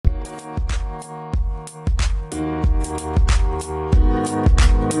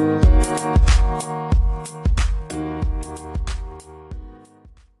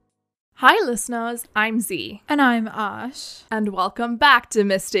Hi listeners, I'm Z. And I'm Ash. And welcome back to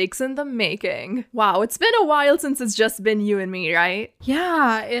Mistakes in the Making. Wow, it's been a while since it's just been you and me, right?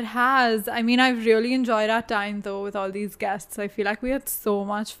 Yeah, it has. I mean, I've really enjoyed our time though with all these guests. I feel like we had so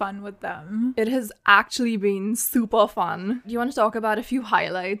much fun with them. It has actually been super fun. Do you want to talk about a few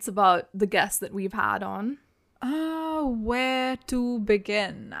highlights about the guests that we've had on? Where to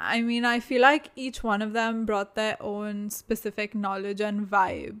begin? I mean, I feel like each one of them brought their own specific knowledge and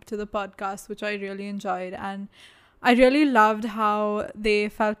vibe to the podcast, which I really enjoyed. And I really loved how they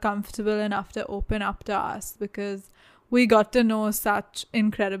felt comfortable enough to open up to us because we got to know such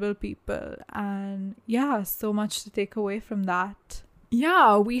incredible people. And yeah, so much to take away from that.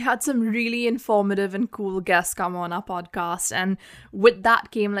 Yeah, we had some really informative and cool guests come on our podcast, and with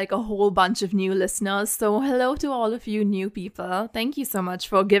that came like a whole bunch of new listeners. So hello to all of you new people. Thank you so much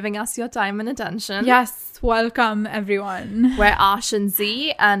for giving us your time and attention. Yes, welcome everyone. We're Ash and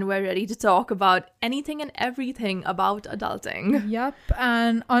Z, and we're ready to talk about anything and everything about adulting. Yep,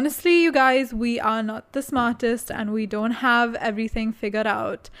 and honestly, you guys, we are not the smartest and we don't have everything figured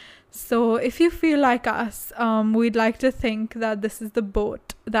out. So if you feel like us, we'd like to think that this is the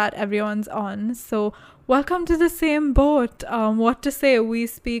boat that everyone's on. So welcome to the same boat. What to say? We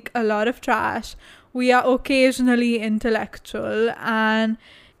speak a lot of trash. We are occasionally intellectual, and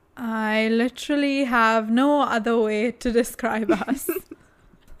I literally have no other way to describe us.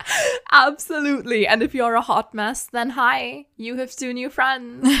 Absolutely. And if you're a hot mess, then hi, you have 2 new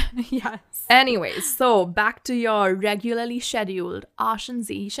friends. Yes. Anyways, so back to your regularly scheduled Ash and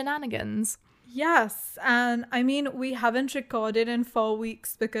Z shenanigans. Yes, and I mean, we haven't recorded in 4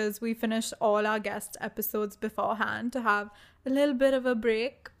 weeks because we finished all our guest episodes beforehand to have a little bit of a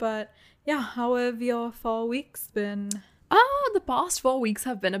break. But yeah, how have your 4 weeks been? The past 4 weeks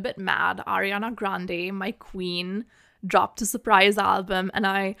have been a bit mad. Ariana Grande, my queen, dropped a surprise album and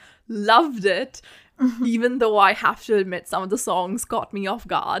I loved it. Even though I have to admit some of the songs caught me off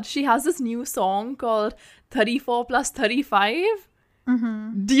guard. She has this new song called 34 plus 35.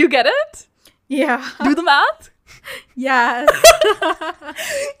 Mm-hmm. Do you get it? Yeah. Do the math? Yes.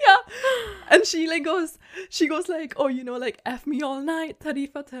 Yeah. And she goes like, oh, you know, like F me all night, 30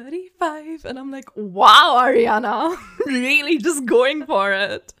 for 35. And I'm like, wow, Ariana, really just going for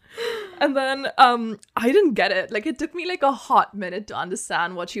it. And then I didn't get it. Like, it took me like a hot minute to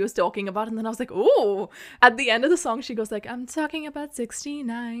understand what she was talking about. And then I was like, oh, at the end of the song, she goes like, I'm talking about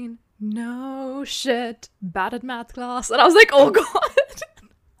 69. No shit. Bad at math class. And I was like, oh God,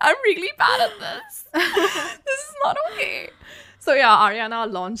 I'm really bad at this. This is not okay. So yeah,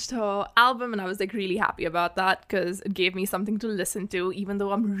 Ariana launched her album and I was like really happy about that because it gave me something to listen to, even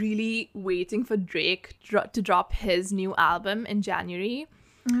though I'm really waiting for Drake to drop his new album in January.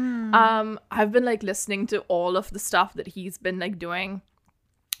 I've been like listening to all of the stuff that he's been like doing,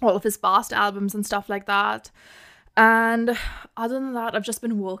 all of his past albums and stuff like that. And other than that, I've just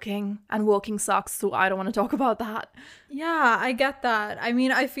been working, and working sucks, so I don't want to talk about that. Yeah, I get that. I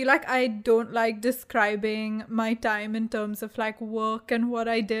mean, I feel like I don't like describing my time in terms of like work and what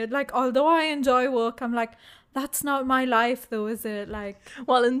I did. Like, although I enjoy work, I'm like, that's not my life though, is it? Like,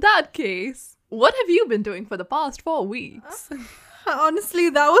 well, in that case, what have you been doing for the past 4 weeks? Honestly,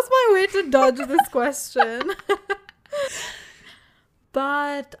 that was my way to dodge this question.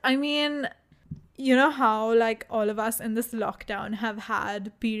 But I mean, you know how like all of us in this lockdown have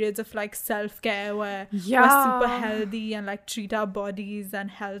had periods of like self-care where we're super healthy and like treat our bodies and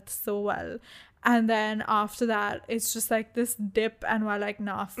health so well, and then after that it's just like this dip and we're like,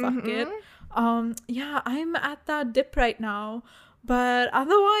 nah, fuck it. Yeah, I'm at that dip right now. But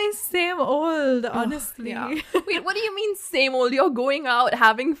otherwise, same old, honestly. Yeah. Wait, what do you mean same old? You're going out,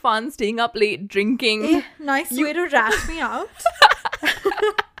 having fun, staying up late, drinking. Nice way to rat me out.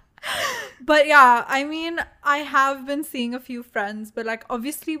 But yeah, I mean, I have been seeing a few friends, but like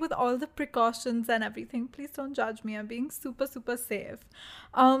obviously with all the precautions and everything, please don't judge me. I'm being super, super safe.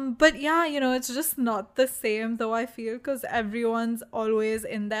 But yeah, you know, it's just not the same though, I feel, because everyone's always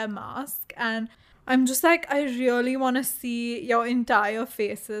in their mask, and I'm just like, I really want to see your entire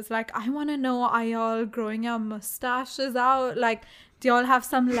faces. Like, I want to know, are y'all growing your mustaches out? Like, do y'all have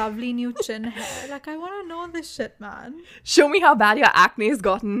some lovely new chin hair? Like, I want to know this shit, man. Show me how bad your acne has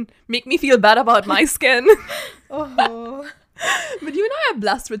gotten. Make me feel bad about my skin. Oh. But you and I are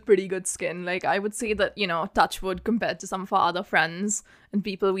blessed with pretty good skin. Like, I would say that, you know, touch wood compared to some of our other friends and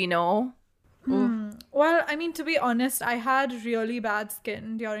people we know. Well, I mean, to be honest, I had really bad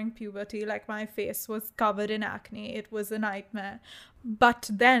skin during puberty. Like, my face was covered in acne. It was a nightmare. But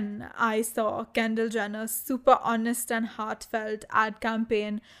then I saw Kendall Jenner's super honest and heartfelt ad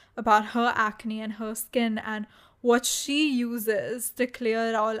campaign about her acne and her skin, and what she uses to clear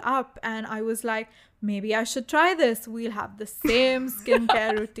it all up. And I was like, maybe I should try this. We'll have the same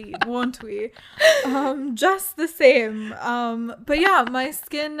skincare routine, won't we? Just the same. But yeah, my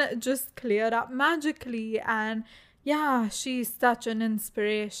skin just cleared up magically. And yeah, she's such an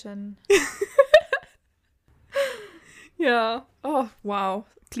inspiration. Yeah. Oh, wow.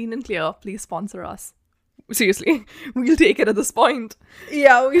 Clean and Clear, please sponsor us. Seriously, we'll take it at this point.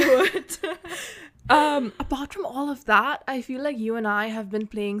 Yeah, we would. Apart from all of that, I feel like you and I have been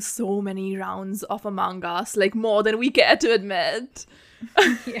playing so many rounds of Among Us, like more than we care to admit.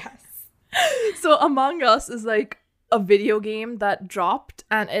 Yes. So Among Us is like a video game that dropped,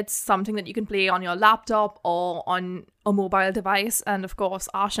 and it's something that you can play on your laptop or on a mobile device. And of course,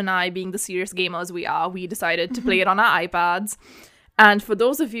 Ash and I, being the serious gamers we are, we decided to play it on our iPads. And for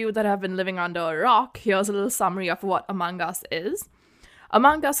those of you that have been living under a rock, here's a little summary of what Among Us is.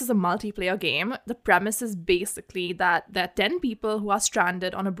 Among Us is a multiplayer game. The premise is basically that there are 10 people who are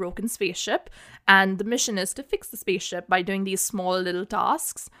stranded on a broken spaceship, and the mission is to fix the spaceship by doing these small little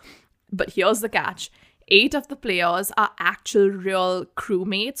tasks. But here's the catch. 8 of the players are actual real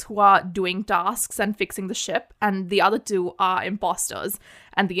crewmates who are doing tasks and fixing the ship, and the other 2 are imposters.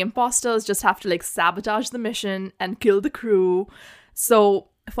 And the imposters just have to like sabotage the mission and kill the crew. So,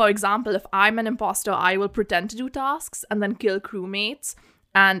 for example, if I'm an imposter, I will pretend to do tasks and then kill crewmates.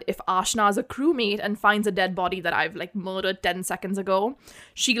 And if Ashna is a crewmate and finds a dead body that I've like murdered 10 seconds ago,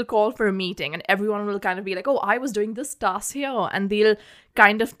 she'll call for a meeting and everyone will kind of be like, oh, I was doing this task here. And they'll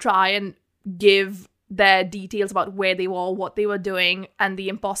kind of try and give their details about where they were, what they were doing. And the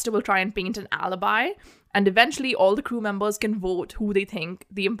imposter will try and paint an alibi. And eventually all the crew members can vote who they think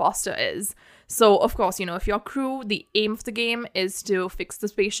the imposter is. So, of course, you know, if you're crew, the aim of the game is to fix the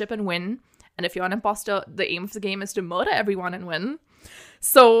spaceship and win. And if you're an imposter, the aim of the game is to murder everyone and win.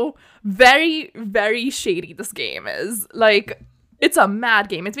 So, very, very shady this game is. Like, it's a mad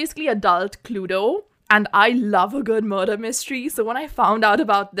game. It's basically adult Cluedo. And I love a good murder mystery. So when I found out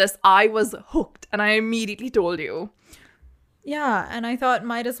about this, I was hooked. And I immediately told you. Yeah, and I thought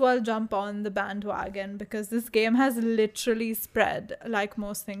might as well jump on the bandwagon because this game has literally spread like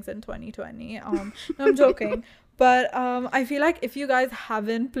most things in 2020. No, I'm joking. But I feel like if you guys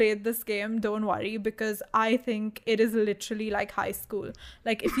haven't played this game, don't worry, because I think it is literally like high school.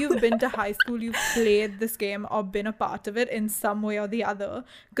 Like if you've been to high school, you've played this game or been a part of it in some way or the other,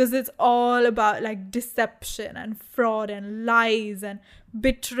 because it's all about like deception and fraud and lies and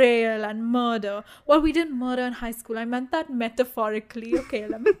betrayal and murder. Well, we didn't murder in high school. I meant that metaphorically. Okay,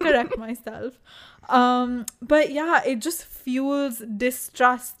 let me correct myself. But yeah, it just fuels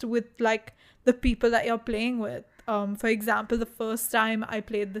distrust with like the people that you're playing with. For example, the first time I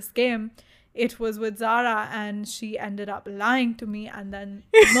played this game, it was with Zara, and she ended up lying to me and then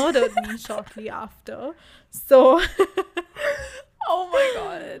murdered me shortly after. So, Oh my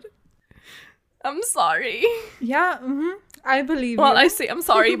god. I'm sorry. yeah, I believe Well, you. I say I'm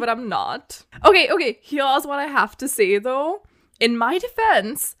sorry, but I'm not. Okay, here's what I have to say though. In my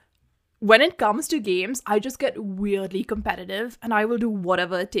defense, when it comes to games, I just get weirdly competitive and I will do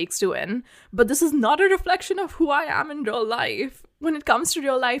whatever it takes to win. But this is not a reflection of who I am in real life. When it comes to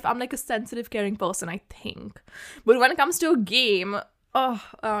real life, I'm like a sensitive, caring person, I think. But when it comes to a game,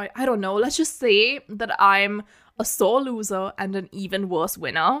 I don't know. Let's just say that I'm a sore loser and an even worse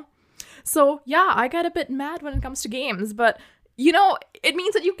winner. So yeah, I get a bit mad when it comes to games, but you know, it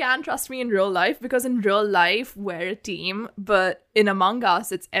means that you can trust me in real life, because in real life, we're a team, but in Among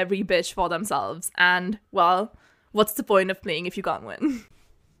Us, it's every bitch for themselves. And, well, what's the point of playing if you can't win?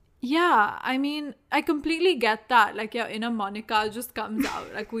 Yeah, I mean, I completely get that. Like, your inner Monica just comes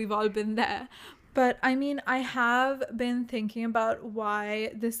out. Like, we've all been there. But, I mean, I have been thinking about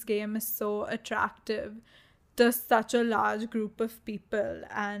why this game is so attractive to such a large group of people.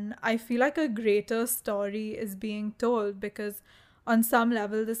 And I feel like a greater story is being told, because on some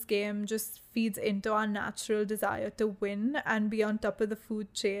level, this game just feeds into our natural desire to win and be on top of the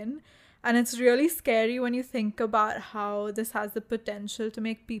food chain. And it's really scary when you think about how this has the potential to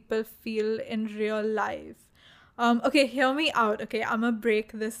make people feel in real life. Okay, hear me out. Okay, I'm gonna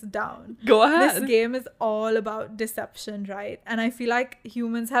break this down. Go ahead. This game is all about deception, right? And I feel like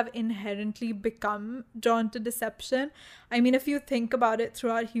humans have inherently become drawn to deception. I mean, if you think about it,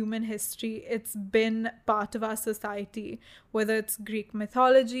 throughout human history, it's been part of our society, whether it's Greek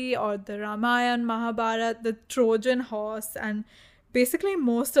mythology or the Ramayana, Mahabharata, the Trojan horse, and basically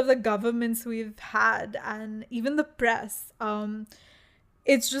most of the governments we've had, and even the press.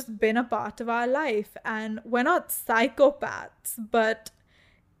 It's just been a part of our life. And we're not psychopaths, but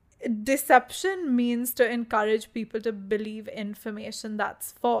deception means to encourage people to believe information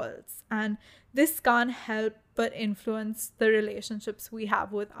that's false. And this can't help but influence the relationships we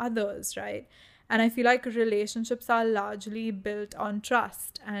have with others, right? And I feel like relationships are largely built on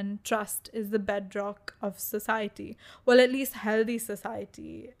trust, and trust is the bedrock of society. Well, at least healthy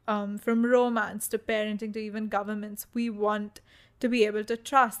society. From romance to parenting to even governments, we want to be able to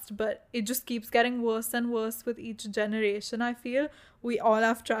trust, but it just keeps getting worse and worse with each generation. I feel we all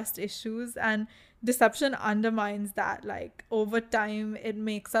have trust issues, and deception undermines that. Like, over time, it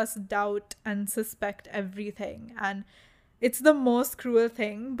makes us doubt and suspect everything. And it's the most cruel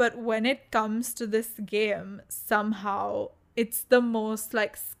thing, but when it comes to this game, somehow it's the most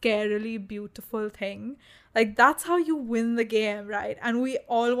like scarily beautiful thing. Like, that's how you win the game, right? And we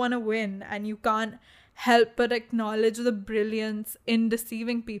all want to win, and you can't help but acknowledge the brilliance in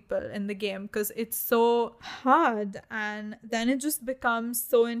deceiving people in the game, because it's so hard, and then it just becomes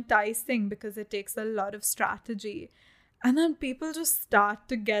so enticing because it takes a lot of strategy. And then people just start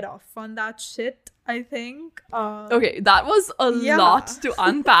to get off on that shit, I think. Okay, that was a lot to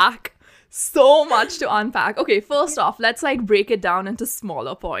unpack. So much to unpack. Okay, first off, let's like break it down into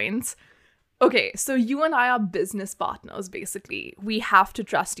smaller points. Okay, so you and I are business partners, basically. We have to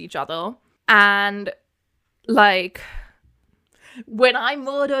trust each other. And like, when I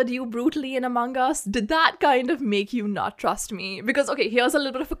murdered you brutally in Among Us, did that kind of make you not trust me? Because, okay, here's a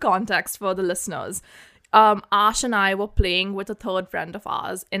little bit of a context for the listeners. Ash and I were playing with a third friend of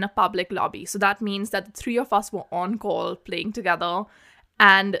ours in a public lobby. So that means that the three of us were on call playing together,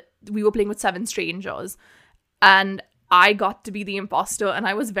 and we were playing with 7 strangers. And I got to be the imposter, and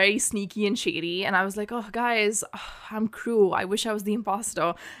I was very sneaky and shady. And I was like, oh, guys, I'm crew. I wish I was the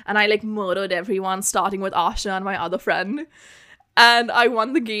imposter. And I like murdered everyone, starting with Asha and my other friend. And I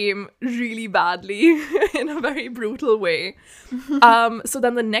won the game really badly in a very brutal way. So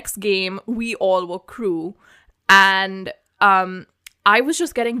then the next game, we all were crew. And I was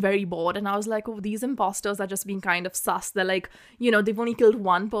just getting very bored. And I was like, oh, these imposters are just being kind of sus. They're like, you know, they've only killed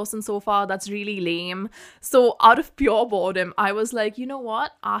 1 person so far. That's really lame. So out of pure boredom, I was like, you know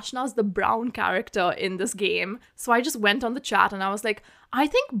what? Ashna's the brown character in this game. So I just went on the chat and I was like, I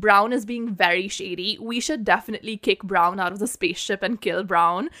think Brown is being very shady. We should definitely kick Brown out of the spaceship and kill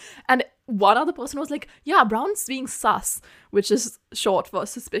Brown. And one other person was like, yeah, Brown's being sus, which is short for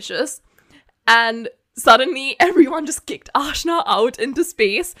suspicious. And suddenly everyone just kicked Ashna out into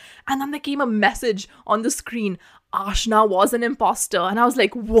space. And then there came a message on the screen, Ashna was an imposter. And I was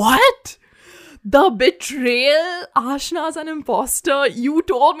like, what? The betrayal? Ashna's an imposter? You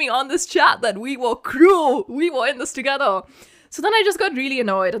told me on this chat that we were crew. We were in this together. So then I just got really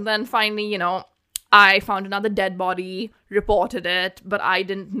annoyed, and then finally, you know, I found another dead body, reported it, but I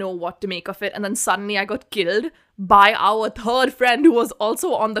didn't know what to make of it. And then suddenly I got killed by our third friend who was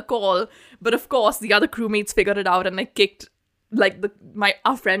also on the call. But of course, the other crewmates figured it out and like kicked like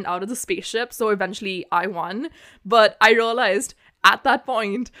our friend out of the spaceship. So eventually I won. But I realized at that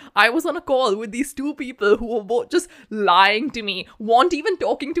point, I was on a call with these 2 people who were both just lying to me, weren't even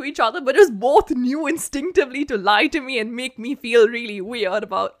talking to each other, but just both knew instinctively to lie to me and make me feel really weird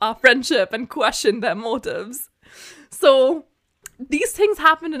about our friendship and question their motives. So these things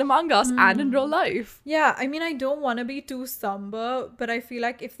happen in Among Us and in real life. Yeah, I mean, I don't want to be too somber, but I feel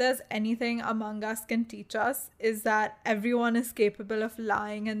like if there's anything Among Us can teach us, is that everyone is capable of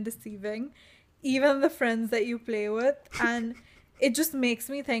lying and deceiving, even the friends that you play with. And it just makes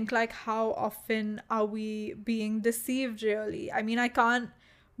me think, like, how often are we being deceived, really? I mean, I can't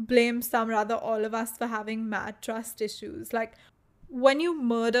blame some, rather all of us, for having mad trust issues. Like, when you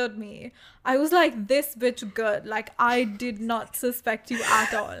murdered me, I was like, this bitch good. Like, I did not suspect you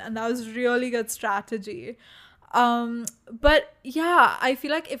at all. And that was really good strategy. But yeah, I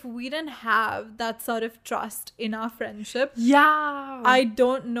feel like if we didn't have that sort of trust in our friendship, I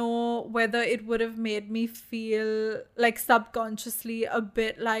don't know whether it would have made me feel like subconsciously a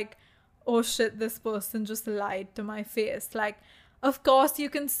bit like, oh shit, this person just lied to my face. Like, of course you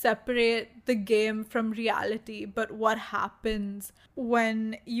can separate the game from reality, but what happens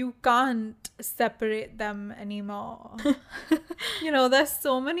when you can't separate them anymore? You know, there's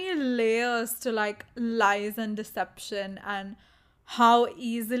so many layers to like lies and deception, and how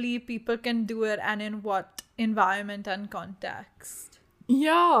easily people can do it and in what environment and context.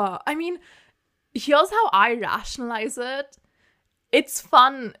 Yeah, I mean, here's how I rationalize it. It's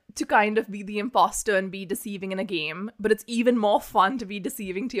fun to kind of be the imposter and be deceiving in a game, but it's even more fun to be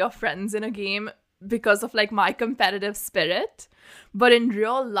deceiving to your friends in a game because of like my competitive spirit. But in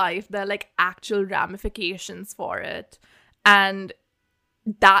real life, there are like actual ramifications for it. And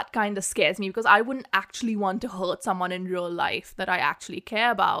that kind of scares me, because I wouldn't actually want to hurt someone in real life that I actually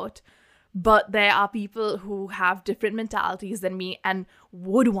care about. But there are people who have different mentalities than me and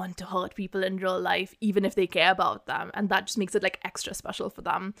would want to hurt people in real life, even if they care about them. And that just makes it like extra special for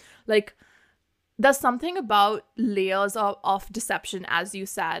them. Like, there's something about layers of deception, as you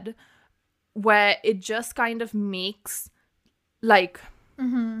said, where it just kind of makes like,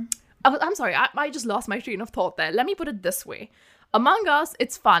 I'm sorry, I just lost my train of thought there. Let me put it this way. Among Us,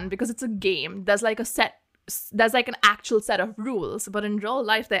 it's fun because it's a game. There's like an actual set of rules, but in real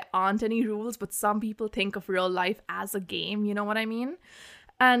life there aren't any rules, but some people think of real life as a game, you know what I mean?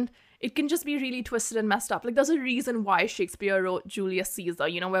 And it can just be really twisted and messed up. Like, there's a reason why Shakespeare wrote Julius Caesar,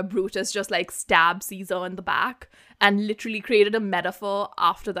 you know, where Brutus just like stabbed Caesar in the back and literally created a metaphor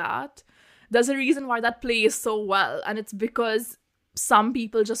after that. There's a reason why that plays so well, and it's because some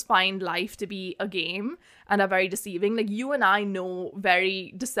people just find life to be a game and are very deceiving. Like, you and I know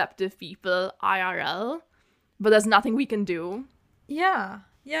very deceptive people IRL, but there's nothing we can do. Yeah.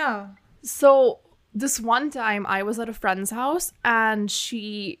 So this one time I was at a friend's house, and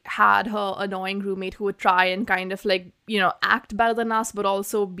she had her annoying roommate who would try and kind of like, you know, act better than us, but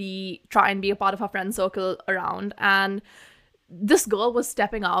also try and be a part of our friend circle around. And this girl was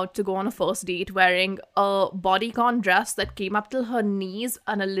stepping out to go on a first date wearing a bodycon dress that came up till her knees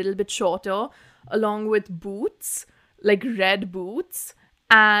and a little bit shorter, along with boots, like red boots,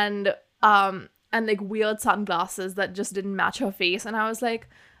 and like weird sunglasses that just didn't match her face. And I was like,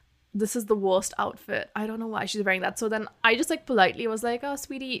 this is the worst outfit. I don't know why she's wearing that. So then I just like politely was like, oh,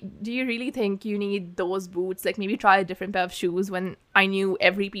 sweetie, do you really think you need those boots? Like, maybe try a different pair of shoes, when I knew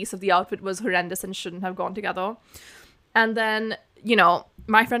every piece of the outfit was horrendous and shouldn't have gone together. And then, you know,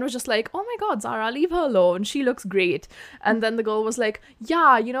 my friend was just like, oh my God, Zara, leave her alone. She looks great. And then the girl was like,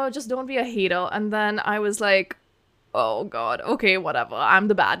 yeah, you know, just don't be a hater. And then I was like, oh God, okay, whatever. I'm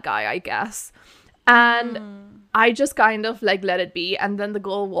the bad guy, I guess. And I just kind of like let it be. And then the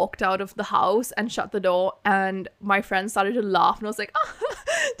girl walked out of the house and shut the door. And my friend started to laugh. And I was like,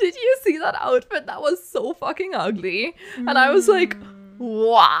 did you see that outfit? That was so fucking ugly. And I was like,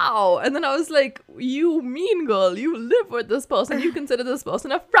 wow. And then I was like, you mean girl, you live with this person, you consider this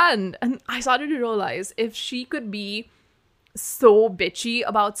person a friend. And I started to realize, if she could be so bitchy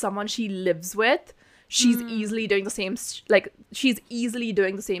about someone she lives with, she's easily doing the same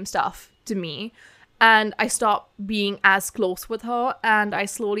stuff to me. And I stopped being as close with her, and I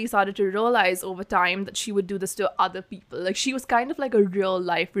slowly started to realize over time that she would do this to other people. Like, she was kind of like a real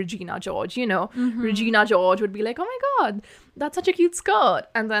life Regina George, you know? Regina George would be like, oh my God, that's such a cute skirt.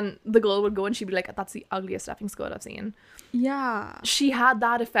 And then the girl would go and she'd be like, that's the ugliest effing skirt I've seen. Yeah. She had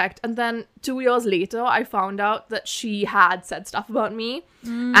that effect. And then 2 years later, I found out that she had said stuff about me.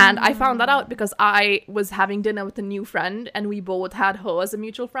 And I found that out because I was having dinner with a new friend, and we both had her as a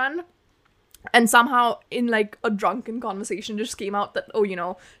mutual friend. And somehow in like a drunken conversation just came out that, oh, you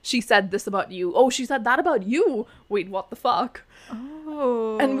know, she said this about you. Oh, she said that about you. Wait, what the fuck?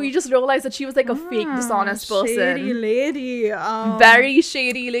 Oh. And we just realized that she was like a fake dishonest person. Shady lady. Very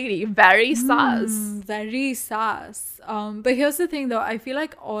shady lady. Very sus. Very sus. But here's the thing though. I feel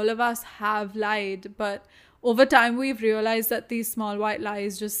like all of us have lied, but over time we've realized that these small white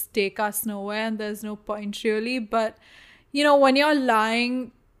lies just take us nowhere and there's no point really. But, you know, when you're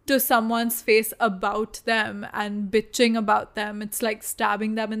lying to someone's face about them and bitching about them, it's like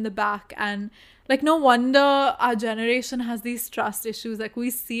stabbing them in the back. And like, no wonder our generation has these trust issues. Like, we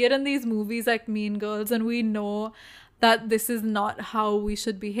see it in these movies like Mean Girls, and we know that this is not how we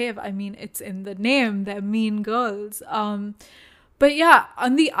should behave. I mean, it's in the name, they're mean girls. But yeah,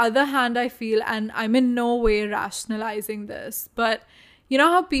 on the other hand, I feel, and I'm in no way rationalizing this, but you know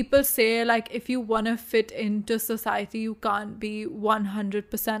how people say, like, if you want to fit into society, you can't be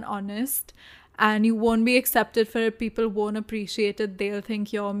 100% honest, and you won't be accepted for it. People won't appreciate it. They'll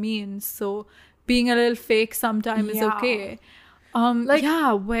think you're mean. So being a little fake sometimes is okay.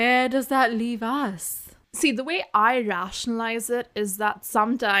 Where does that leave us? See, the way I rationalize it is that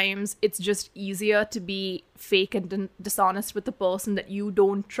sometimes it's just easier to be fake and dishonest with the person that you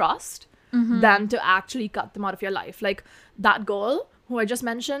don't trust than to actually cut them out of your life. Like that girl who I just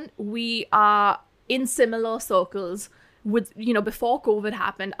mentioned, we are in similar circles with, you know, before COVID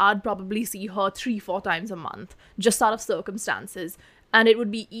happened, I'd probably see her 3-4 times a month, just out of circumstances. And it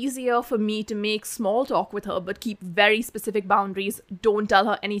would be easier for me to make small talk with her, but keep very specific boundaries. Don't tell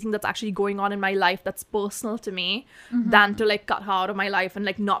her anything that's actually going on in my life that's personal to me, than to like cut her out of my life and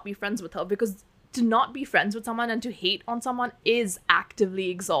like not be friends with her. Because to not be friends with someone and to hate on someone is actively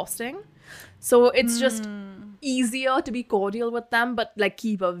exhausting. So it's just easier to be cordial with them, but like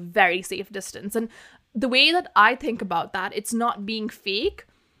keep a very safe distance. And the way that I think about that, it's not being fake.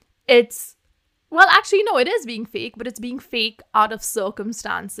 It's, well, actually, no, it is being fake, but it's being fake out of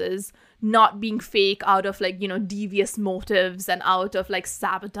circumstances, not being fake out of like, devious motives and out of like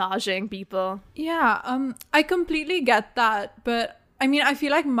sabotaging people. Yeah, I completely get that, but I mean, I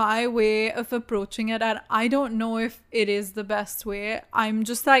feel like my way of approaching it, and I don't know if it is the best way. I'm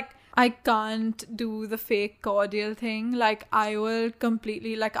just like, I can't do the fake cordial thing. Like, I will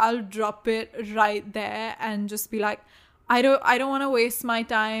completely, like, I'll drop it right there and just be like, I don't want to waste my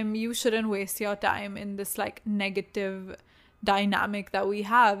time. You shouldn't waste your time in this like negative dynamic that we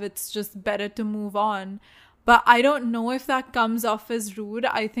have. It's just better to move on. But I don't know if that comes off as rude.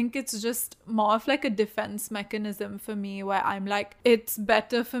 I think it's just more of like a defense mechanism for me, where I'm like, it's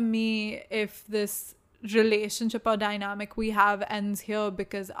better for me if this relationship or dynamic we have ends here,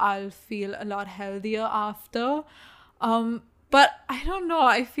 because I'll feel a lot healthier after. But I don't know.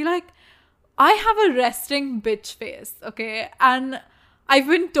 I feel like I have a resting bitch face, okay? And I've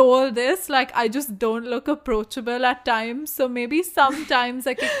been told this, like, I just don't look approachable at times. So maybe sometimes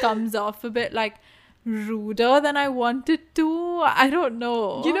like it comes off a bit like ruder than I wanted to. I don't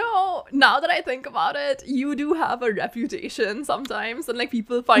know. Now that I think about it, you do have a reputation sometimes, and like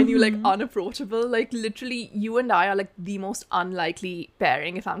people find you like unapproachable. Like literally, you and I are like the most unlikely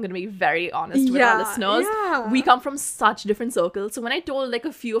pairing, if I'm gonna be very honest with our listeners. Yeah. We come from such different circles. So when I told like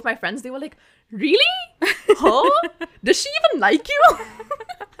a few of my friends, they were like, "Really? Huh? Does she even like you?"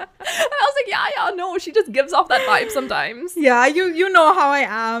 And I was like, yeah, no, she just gives off that vibe sometimes. Yeah, you know how I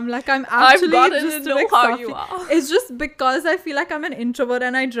am. Like, I'm actually I've gotten just to know like how soft. you are. It's just because I feel like I'm an introvert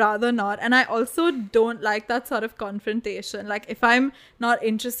and I'd rather not. And I also don't like that sort of confrontation. Like, if I'm not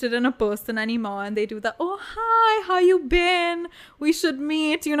interested in a person anymore and they do that, "Oh, hi, how you been? We should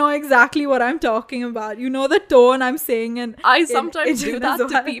meet." You know exactly what I'm talking about. You know the tone I'm saying. And I sometimes do that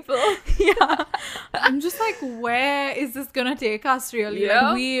to people. Yeah. I'm just like, where is this gonna take us really? Yeah.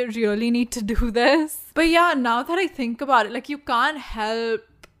 Like, we really need to do this. But yeah, now that I think about it, like, you can't help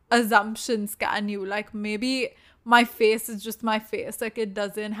assumptions, can you? Like, maybe my face is just my face. Like, it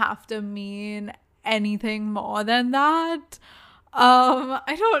doesn't have to mean anything more than that.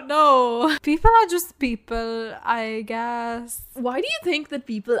 I don't know. People are just people, I guess. Why do you think that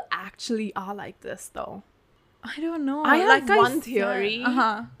people actually are like this though? I don't know. I have one said- theory.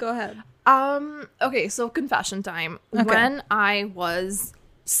 Go ahead. Okay, so confession time. Okay. When I was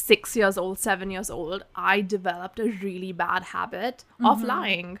 6 years old, 7 years old, I developed a really bad habit of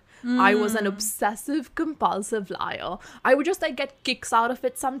lying. I was an obsessive compulsive liar. I would just like get kicks out of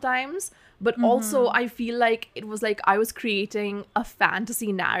it sometimes, but also I feel like it was like I was creating a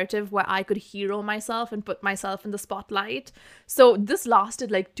fantasy narrative where I could hero myself and put myself in the spotlight. So this lasted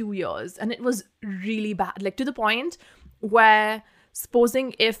like 2 years, and it was really bad, like to the point where,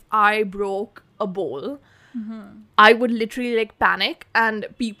 supposing if I broke a bowl, I would literally like panic, and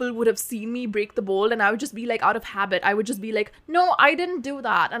people would have seen me break the bowl, and I would just be like, out of habit, I would just be like, "No, I didn't do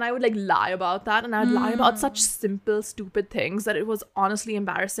that." And I would like lie about that, and I'd lie about such simple, stupid things that it was honestly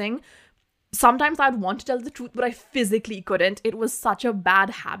embarrassing. Sometimes I'd want to tell the truth, but I physically couldn't. It was such a bad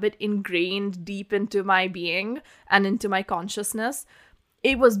habit ingrained deep into my being and into my consciousness.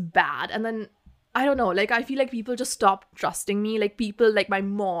 It was bad. And then I don't know, like, I feel like people just stopped trusting me. Like, people like my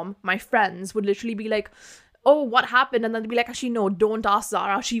mom, my friends would literally be like, "Oh, what happened?" And then they'd be like, "Actually, no, don't ask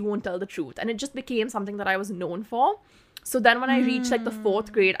Zara. She won't tell the truth." And it just became something that I was known for. So then when I reached like the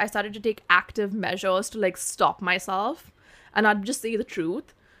 4th grade, I started to take active measures to like stop myself. And I'd just say the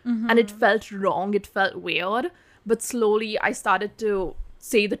truth. And it felt wrong. It felt weird. But slowly I started to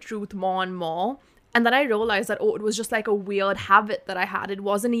say the truth more and more. And then I realized that, oh, it was just like a weird habit that I had. It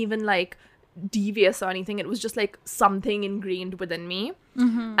wasn't even like devious or anything. It was just like something ingrained within me.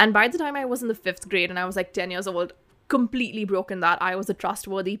 And by the time I was in the 5th grade and I was like 10 years old, completely broken that. I was a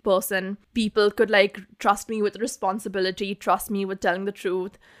trustworthy person. People could like trust me with responsibility, trust me with telling the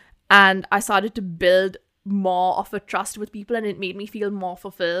truth. And I started to build more of a trust with people, and it made me feel more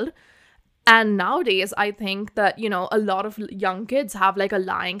fulfilled. And nowadays, I think that, a lot of young kids have like a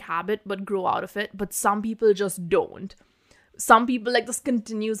lying habit but grow out of it. But some people just don't. Some people like this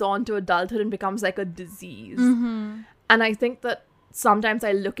continues on to adulthood and becomes like a disease. And I think that sometimes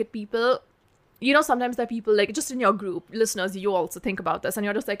I look at people, sometimes there are people like just in your group, listeners, you also think about this, and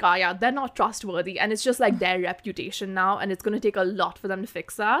you're just like, "Oh yeah, they're not trustworthy." And it's just like their reputation now, and it's going to take a lot for them to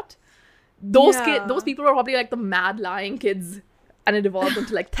fix that. Those people were probably like the mad lying kids, and it evolved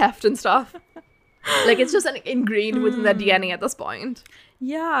into like theft and stuff. Like, it's just ingrained within their DNA at this point.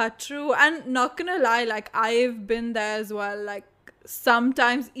 Yeah, true. And not gonna lie, like, I've been there as well. Like,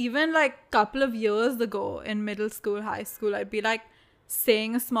 sometimes even like couple of years ago in middle school, high school, I'd be like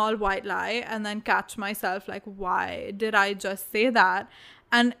saying a small white lie and then catch myself like, why did I just say that?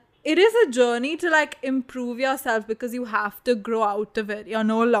 And it is a journey to like improve yourself because you have to grow out of it. You're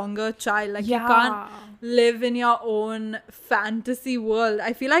no longer a child. Like you can't live in your own fantasy world.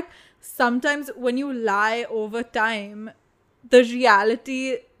 I feel like sometimes when you lie over time, the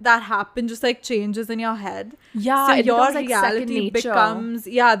reality that happened just like changes in your head. Yeah, so it your becomes, like, reality second nature. becomes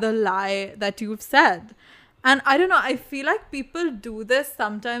the lie that you've said. And I don't know, I feel like people do this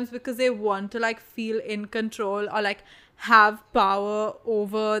sometimes because they want to like feel in control or like have power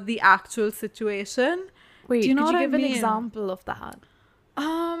over the actual situation. Wait, do you know could what you give I an mean? example of that?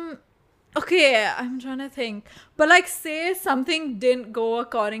 Okay, I'm trying to think. But like, say something didn't go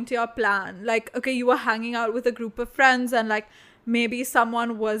according to your plan. Like, okay, you were hanging out with a group of friends and like maybe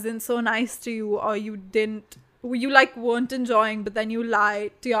someone wasn't so nice to you, or you like weren't enjoying, but then you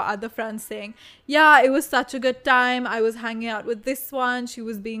lied to your other friends saying, yeah, it was such a good time, I was hanging out with this one, she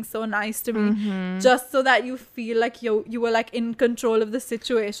was being so nice to me, just so that you feel like you were like in control of the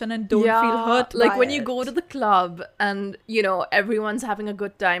situation and don't feel hurt like by when you it. go to the club and you know everyone's having a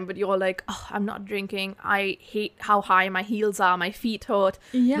good time, but you're like, oh, I'm not drinking, I hate how high my heels are, my feet hurt.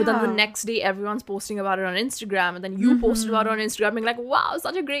 But then the next day everyone's posting about it on Instagram, and then you posted about it on Instagram being like, wow,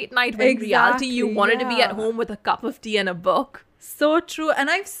 such a great night, when in reality you wanted to be at home with a cup of tea and a book. So true. And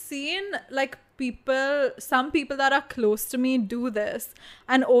I've seen like some people that are close to me do this,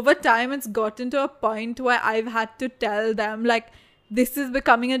 and over time it's gotten to a point where I've had to tell them like, this is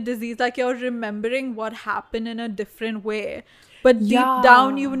becoming a disease. Like, you're remembering what happened in a different way, but deep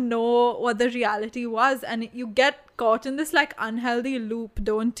down you know what the reality was, and you get caught in this like unhealthy loop,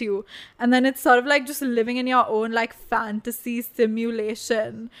 don't you? And then it's sort of like just living in your own like fantasy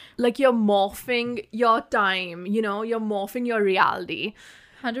simulation. Like you're morphing your time, you know, you're morphing your reality.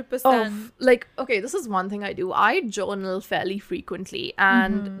 100%. Like, okay, this is one thing I do. I journal fairly frequently,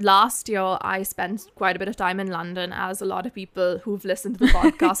 and last year I spent quite a bit of time in London, as a lot of people who've listened to the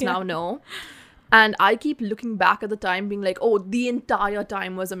podcast now know. And I keep looking back at the time being like, oh, the entire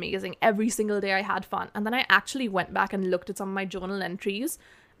time was amazing. Every single day I had fun. And then I actually went back and looked at some of my journal entries.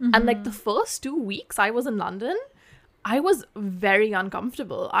 And like the first 2 weeks I was in London, I was very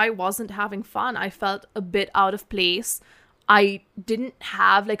uncomfortable. I wasn't having fun. I felt a bit out of place. I didn't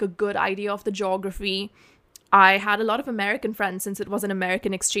have like a good idea of the geography. I had a lot of American friends since it was an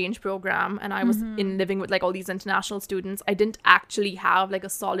American exchange program, and I was in living with like all these international students. I didn't actually have like a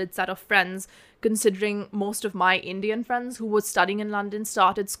solid set of friends, considering most of my Indian friends who were studying in London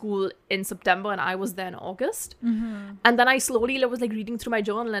started school in September and I was there in August. And then I slowly was like reading through my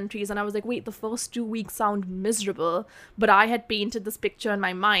journal entries, and I was like, wait, the first 2 weeks sound miserable, but I had painted this picture in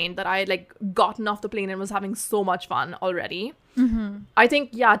my mind that I had like gotten off the plane and was having so much fun already. I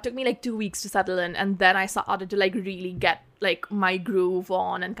think, it took me like 2 weeks to settle in, and then I started to like really get like my groove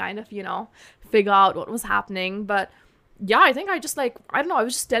on and kind of, you know, figure out what was happening. But yeah, I think I just like, I don't know, I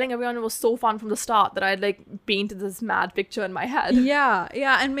was just telling everyone it was so fun from the start that I had like painted this mad picture in my head. Yeah,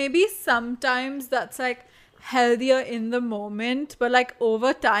 and maybe sometimes that's like healthier in the moment, but like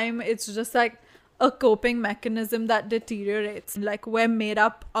over time it's just like a coping mechanism that deteriorates. Like, we're made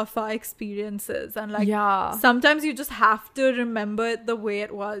up of our experiences, and like sometimes you just have to remember it the way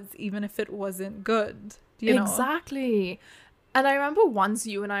it was, even if it wasn't good, you know? Exactly. And I remember once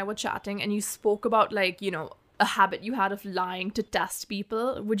you and I were chatting and you spoke about like, you know, a habit you had of lying to test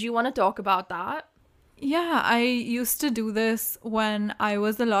people. Would you want to talk about that? Yeah, I used to do this when I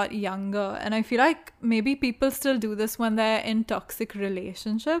was a lot younger, and I feel like maybe people still do this when they're in toxic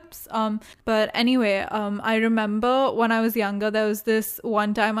relationships. But anyway, I remember when I was younger, there was this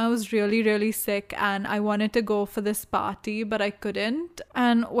one time I was really, really sick and I wanted to go for this party, but I couldn't.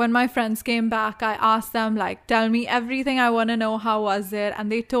 And when my friends came back, I asked them like, tell me everything, I want to know, how was it?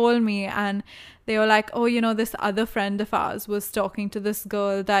 And they told me, and they were like, oh, you know, this other friend of ours was talking to this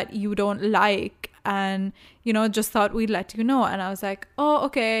girl that you don't like, and, you know, just thought we'd let you know. And I was like, oh,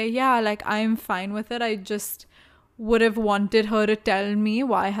 okay, yeah, like I'm fine with it. I just would have wanted her to tell me.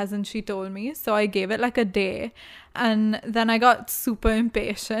 Why hasn't she told me? So I gave it like a day, and then I got super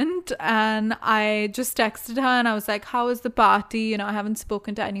impatient and I just texted her and I was like, how was the party? You know, I haven't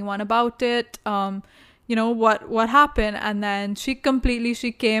spoken to anyone about it. You know, what happened? And then she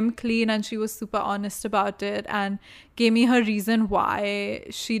came clean and she was super honest about it and gave me her reason why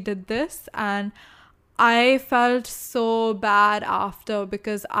she did this. And I felt so bad after,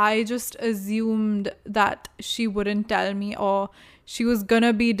 because I just assumed that she wouldn't tell me, or she was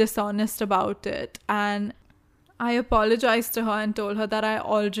gonna be dishonest about it. And I apologized to her and told her that I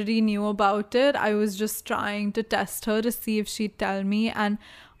already knew about it. I was just trying to test her to see if she'd tell me. And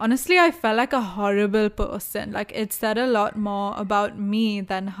honestly, I felt like a horrible person. Like, it said a lot more about me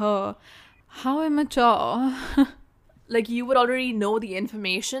than her. How immature. Like, you would already know the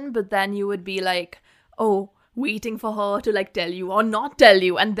information, but then you would be like, oh, waiting for her to like tell you or not tell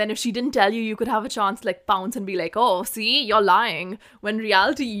you. And then if she didn't tell you, you could have a chance to like pounce and be like, oh, see, you're lying. When in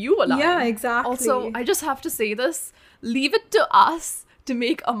reality, you were lying. Yeah, exactly. Also, I just have to say this. Leave it to us to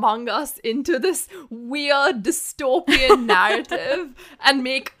make Among Us into this weird dystopian narrative and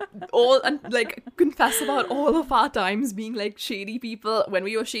make all and like confess about all of our times being like shady people when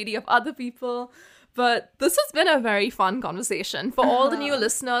we were shady of other people. But this has been a very fun conversation. For all the new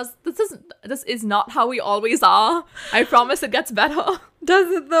listeners, this is not how we always are. I promise it gets better. Does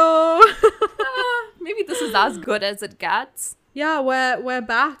it though? Maybe this is as good as it gets. Yeah, we're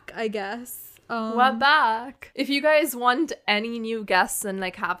back, I guess. We're back. If you guys want any new guests and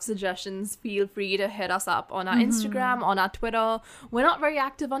like have suggestions, feel free to hit us up on our Instagram, on our Twitter. We're not very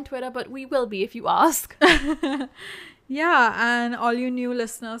active on Twitter, but we will be if you ask. Yeah, and all you new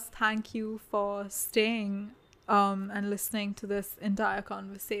listeners, thank you for staying and listening to this entire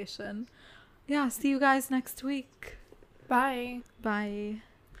conversation. Yeah, see you guys next week. Bye. Bye.